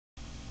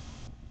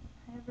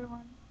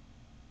everyone.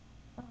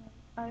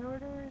 I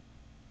ordered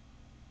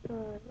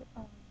the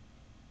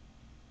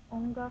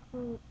音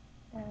楽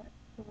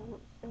と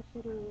セ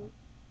シル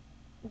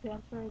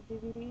DANCEROID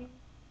DVD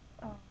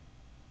um,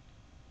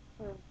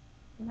 the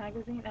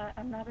magazine.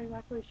 I'm not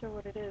exactly sure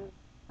what it is,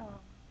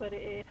 but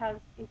it has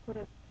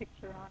Ikuda's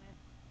picture on it,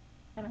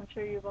 and I'm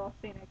sure you've all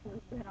seen it because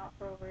it's been out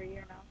for over a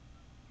year now.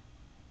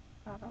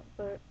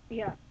 But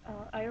yeah,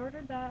 I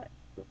ordered that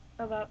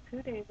about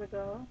 2 days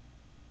ago,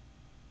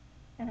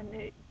 and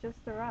it just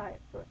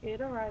arrived. But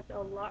it arrived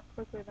a lot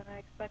quicker than I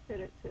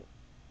expected it to.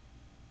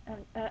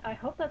 And I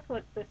hope that's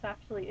what this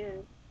actually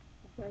is.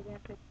 A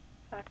gigantic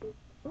package.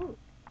 Ooh,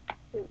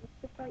 it was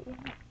shipped by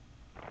email.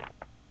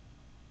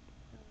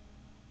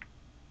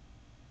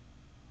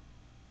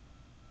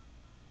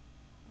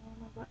 Oh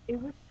my god,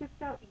 it was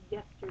shipped out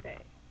yesterday.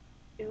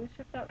 It was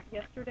shipped out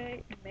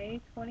yesterday,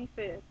 May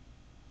 25th,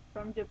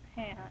 from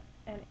Japan,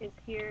 and is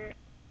here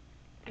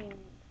in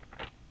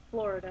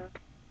Florida.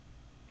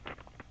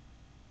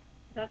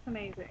 That's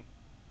amazing.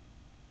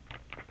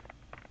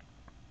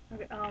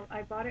 Okay,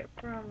 I bought it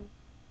from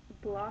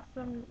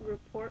Blossom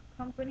Report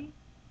Company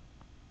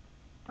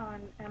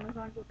on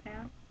Amazon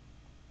Japan.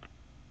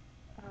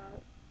 Uh,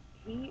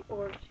 he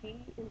or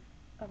she is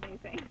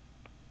amazing.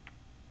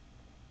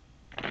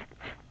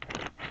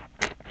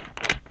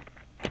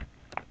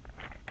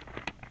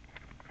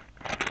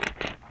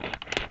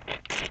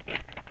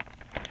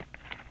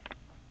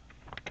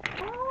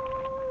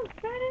 Oh,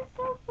 that is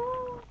so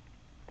cool!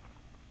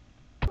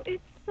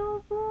 It's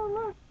so cool,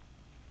 look!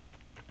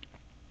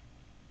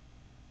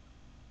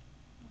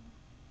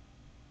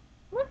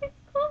 Look, it's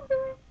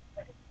coloring!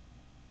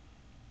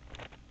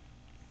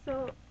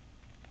 So,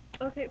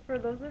 okay, for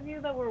those of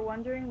you that were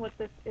wondering what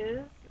this is,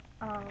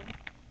 um,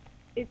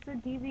 it's a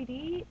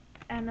DVD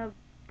and a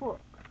book.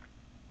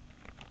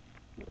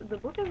 The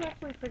book is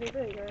actually pretty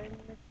big. I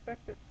didn't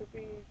expect it to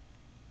be.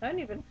 I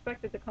didn't even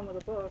expect it to come with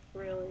a book,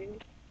 really.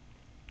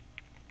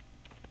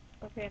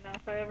 Okay, now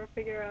if I ever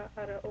figure out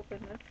how to open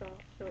this, I'll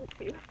show it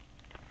to you.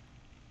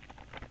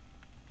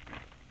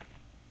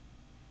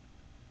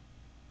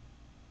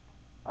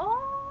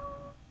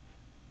 Oh!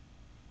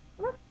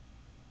 Look!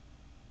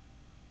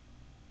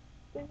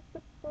 There's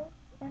the book,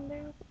 and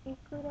there's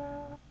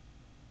Ikura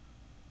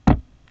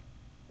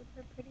with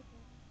her pretty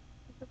hair.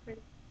 She's so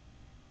pretty.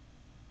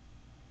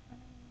 Um,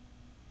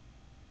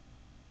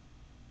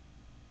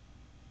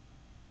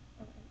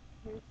 Alright,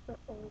 here's the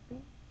obi.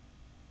 I'm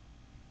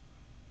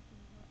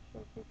not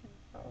sure if you can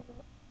tell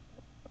what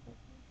that's the obi.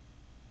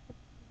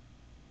 It's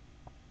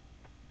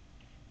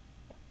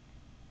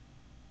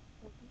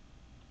the obi.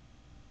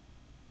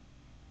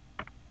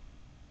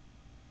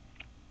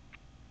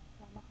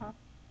 Yamaha.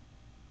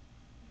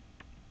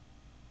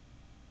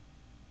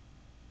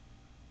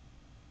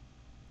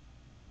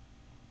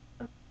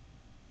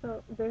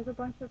 So there's a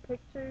bunch of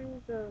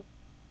pictures of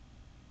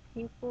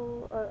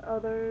people,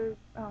 other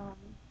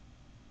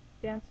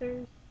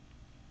dancers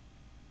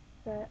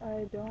that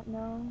I don't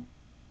know,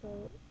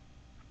 but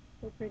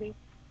they're pretty.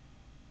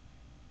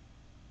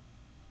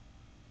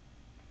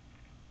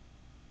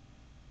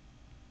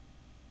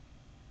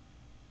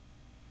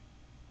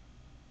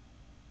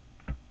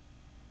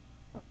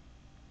 Oh,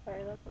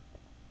 sorry, that's upside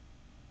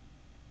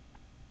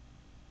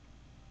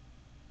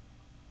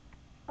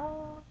down.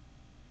 Oh,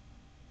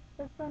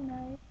 that's so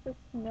nice. The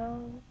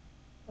snow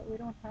that we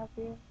don't have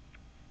here.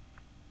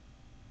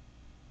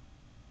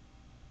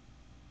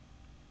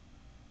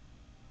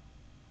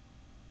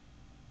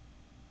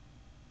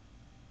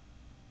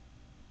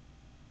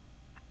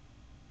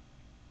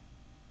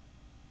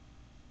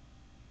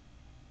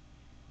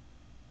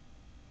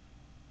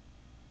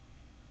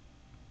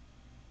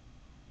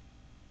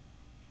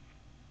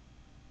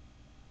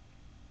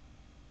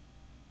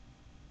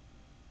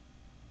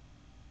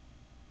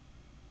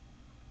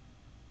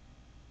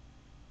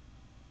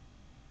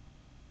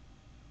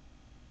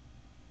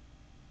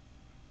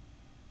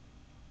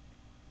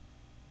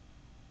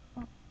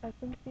 Oh, I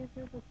think these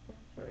are the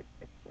DANCEROID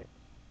pictures.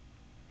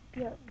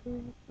 Yeah,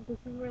 this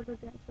is where the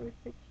DANCEROID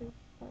pictures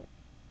start.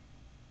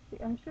 See,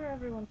 I'm sure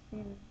everyone's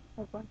seen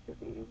a bunch of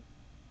these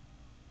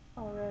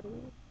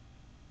already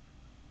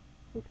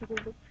because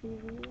of the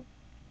preview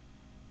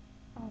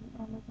on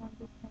Amazon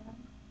Japan.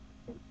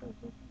 It shows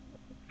you some of the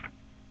pictures.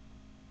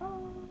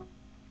 Oh,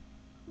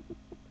 this is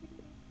so pretty.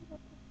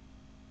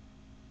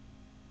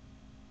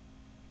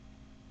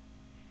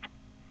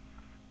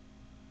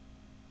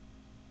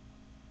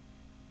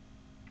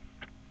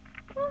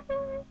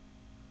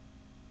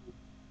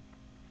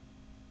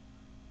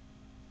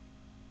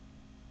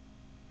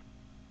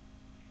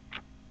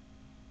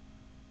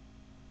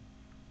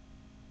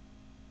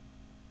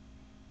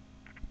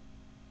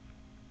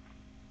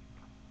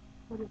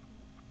 What is it?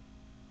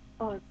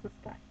 Oh, it's the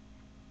sky.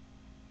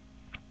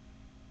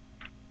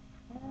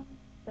 And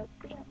that's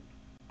the end.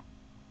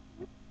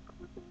 It's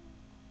cool.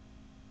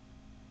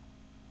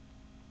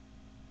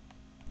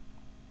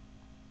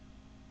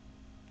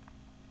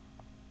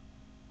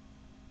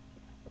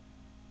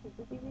 Here's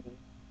the DVD.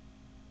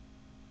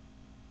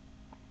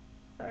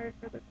 Sorry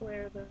for the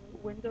glare. The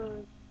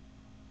windows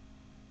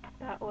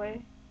that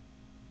way.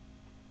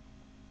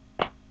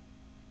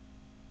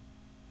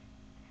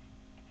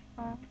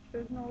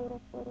 There's no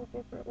little photo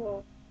book, or,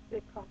 well,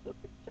 it comes with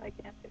a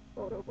gigantic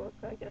photo book,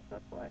 I guess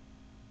that's why.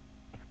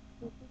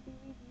 This is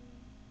DVD.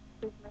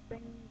 There's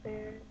nothing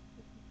there,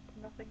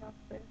 there's nothing else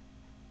there.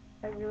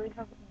 I really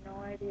have no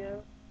idea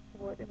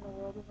what in the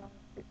world is on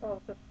this. Oh,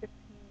 it's a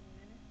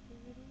 15-minute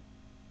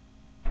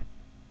DVD?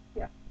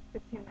 Yeah,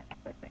 15 minutes,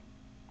 I think,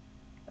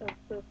 of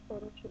the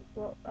photo shoot.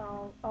 Well,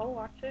 I'll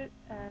watch it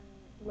and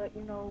let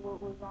you know what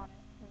was on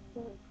it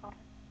in the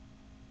comments.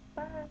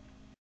 Bye!